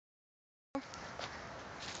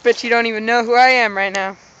Bet you don't even know who I am right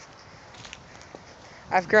now.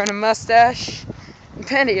 I've grown a mustache and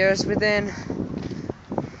pantyhose within,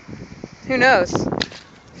 who knows, a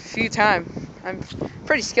few times. I'm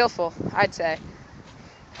pretty skillful, I'd say.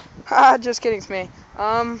 Just kidding, it's me.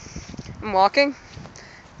 I'm walking.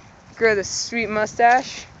 Grow this sweet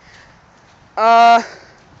mustache. I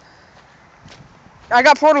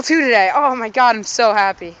got Portal 2 today. Oh my god, I'm so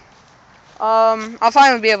happy. I'll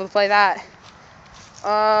finally be able to play that.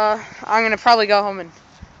 I'm gonna probably go home and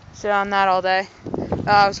sit on that all day.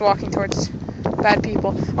 I was walking towards bad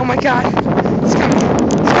people. Oh my god, it's coming,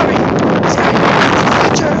 it's coming,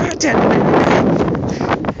 it's coming.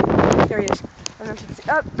 Here he is.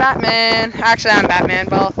 Oh, Batman. Actually, I'm Batman.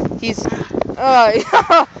 Well, he's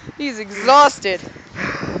he's exhausted.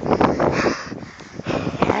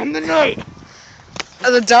 I'm the night.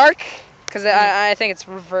 The dark, because I think it's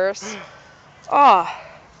reverse. Oh,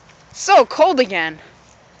 so cold again.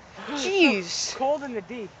 Jeez. Cold in the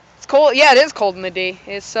D. It's cold. Yeah, it is cold in the D.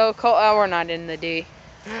 It's so cold. Oh, we're not in the D.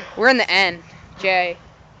 We're in the N. J.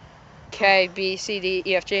 K. B. C. D.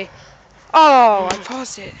 E. F. G. Oh, I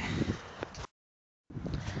paused it.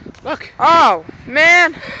 Look. Oh,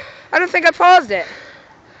 man. I don't think I paused it.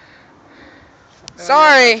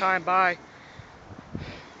 Sorry. Time, bye.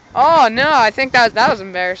 Oh, no. I think that was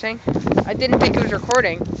embarrassing. I didn't think it was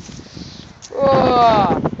recording.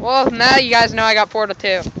 Oh, well, now you guys know I got Portal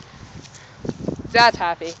 2. That's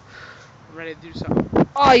happy. I'm ready to do something.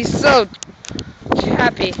 Oh, he's so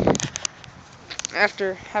happy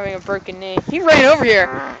after having a broken knee. He ran over here.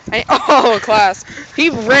 Oh, class. He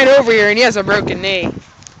ran over here and he has a broken knee.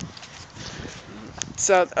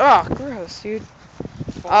 So, oh, gross, dude.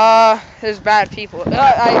 There's bad people.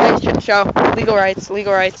 I should show legal rights.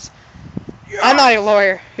 Legal rights. Yeah. I'm not a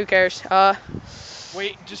lawyer. Who cares?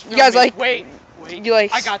 Wait, just you guys like? Wait. You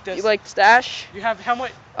like? I got this. You like stash? You have how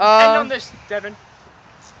much? End on this, Devin.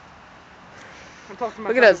 I'm talking to my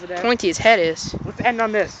look at how pointy his head is. Let's end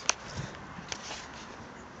on this.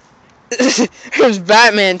 There's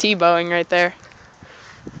Batman Tebowing right there.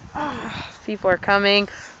 People are coming.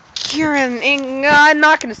 Kieran, I'm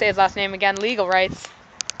not going to say his last name again. Legal rights.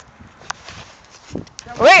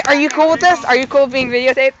 Wait, are you cool with this? Are you cool with being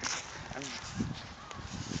videotaped?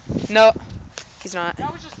 No, he's not.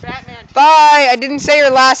 That was just Batman. Bye. I didn't say your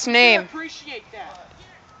last name. I appreciate that.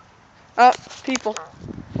 People.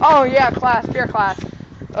 Oh yeah, class. Pure class.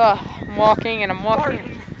 I'm walking and I'm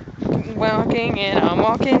walking. Walking and I'm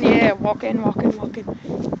walking. Yeah, walking. No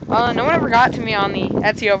one ever got to me on the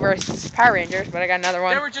Ezio versus Power Rangers, but I got another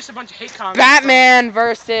one. There were just a bunch of hate comments. Batman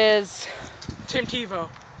versus Tim Tebow.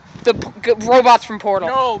 The robots from Portal.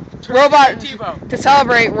 No, Tim Tebow. To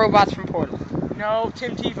celebrate robots from Portal. No,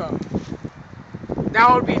 Tim Tebow.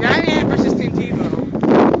 That would be Batman versus Tim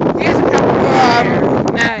Tebow. He has a power.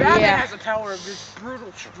 Batman has a power of just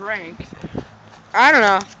brutal strength. I don't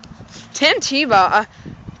know. Tim Tebow.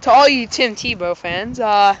 To all you Tim Tebow fans,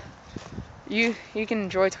 you can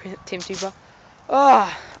enjoy Tim Tebow.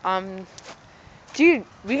 Dude,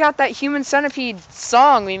 we got that Human Centipede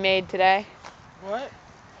song we made today. What?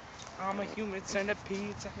 I'm a human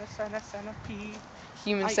centipede, centipede.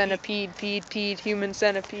 Human centipede, human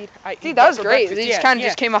centipede. Dude, that was great. They just kind of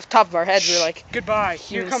just came off the top of our heads. We were like, goodbye.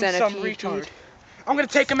 Here comes some retard. I'm gonna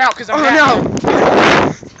take him out because I'm. Oh no!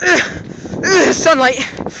 Sunlight.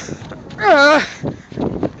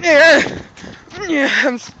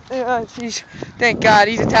 Jeez. Thank God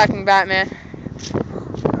he's attacking Batman.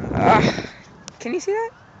 Can you see that?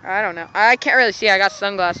 I don't know. I can't really see. I got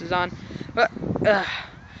sunglasses on. But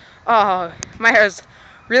oh, my hair's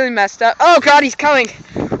really messed up. Oh God, he's coming!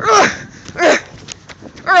 Run!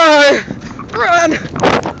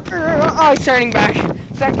 Oh, he's turning back.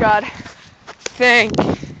 Thank God. Thank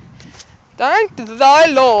thy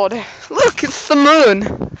Lord. Look, it's the moon.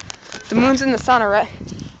 The moon's and the sun are out.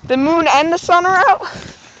 The moon and the sun are out?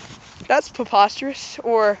 That's preposterous.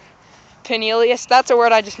 Or penilious. That's a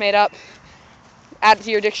word I just made up. Add it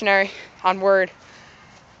to your dictionary on Word.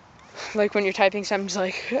 Like when you're typing something,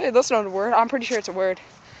 like, hey, that's not a word. I'm pretty sure it's a word.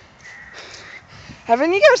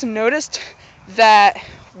 Haven't you guys noticed that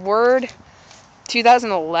Word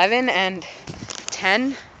 2011 and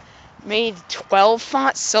 10 made 12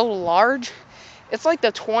 font so large? It's like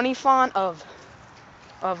the 20 font of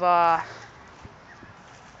the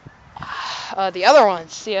other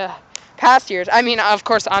ones, the past years. I mean, of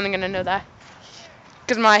course, I'm gonna know that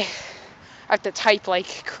because I have to type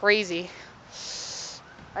like crazy.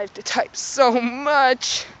 I have to type so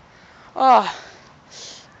much. Oh,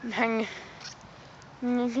 human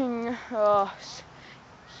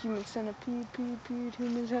centipede,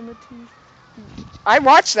 human centipede. I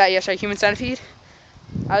watched that yesterday, Human Centipede.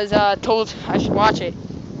 I was told I should watch it.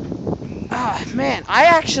 Ah, man, I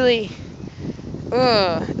actually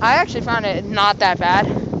found it not that bad.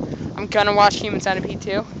 I'm gonna watch Human Centipede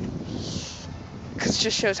too, because it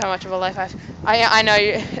just shows how much of a life I know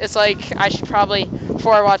it's like I should probably,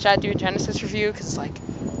 before I watch that, do a Genesis review, because it's like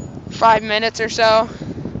 5 minutes or so.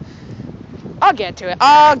 I'll get to it.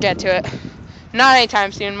 Not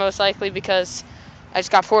anytime soon, most likely, because I just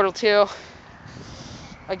got Portal 2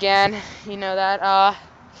 again, you know that,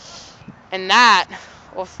 and that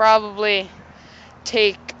will probably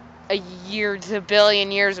take a year to a billion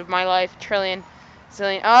years of my life, trillion,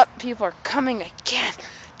 zillion. Oh, people are coming again.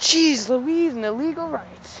 Jeez Louise, and the legal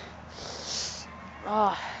rights.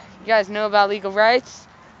 Oh, you guys know about legal rights?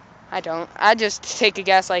 I don't. I just take a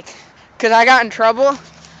guess, like, because I got in trouble.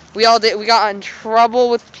 We all did. We got in trouble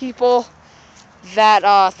with people that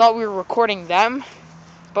thought we were recording them,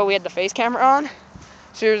 but we had the face camera on.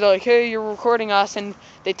 So they were like, hey, you're recording us, and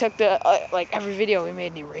they took the, like, every video we made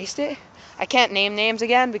and erased it. I can't name names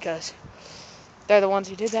again because they're the ones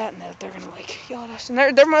who did that, and they're gonna, like, yell at us. And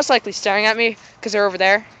they're most likely staring at me because they're over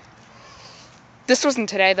there. This wasn't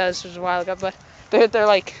today, though. This was a while ago, but they're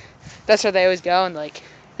like, that's where they always go, and, like,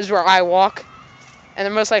 this is where I walk, and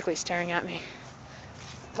they're most likely staring at me.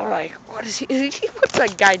 They're like, what is he, what's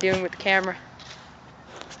that guy doing with the camera?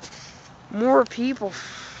 More people.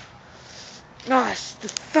 Gosh, the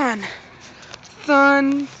sun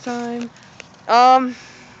time.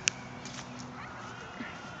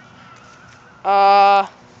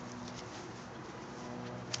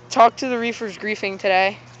 Talked to the Reefer's griefing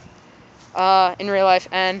today, in real life,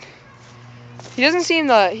 and he doesn't seem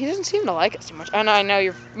to like us too much. And I know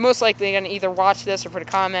you're most likely gonna either watch this or put a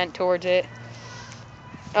comment towards it,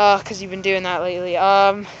 because you've been doing that lately.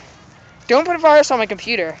 Don't put a virus on my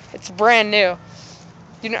computer. It's brand new.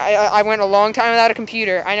 You know, I went a long time without a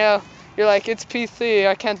computer. I know you're like, it's PC.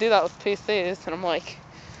 I can't do that with PCs, and I'm like,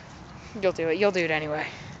 you'll do it. You'll do it anyway.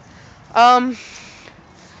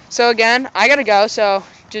 So again, I gotta go. So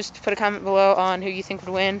just put a comment below on who you think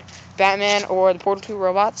would win, Batman or the Portal 2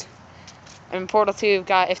 robots. I mean, Portal 2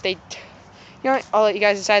 got, if they, you know what, I'll let you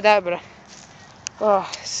guys decide that, but,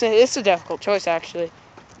 it's a difficult choice, actually.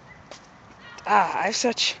 I have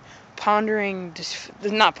such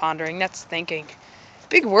not pondering, that's thinking.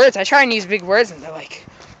 Big words, I try and use big words, and they're, like,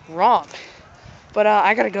 wrong. But,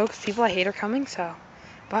 I gotta go, because people I hate are coming, so,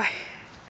 bye.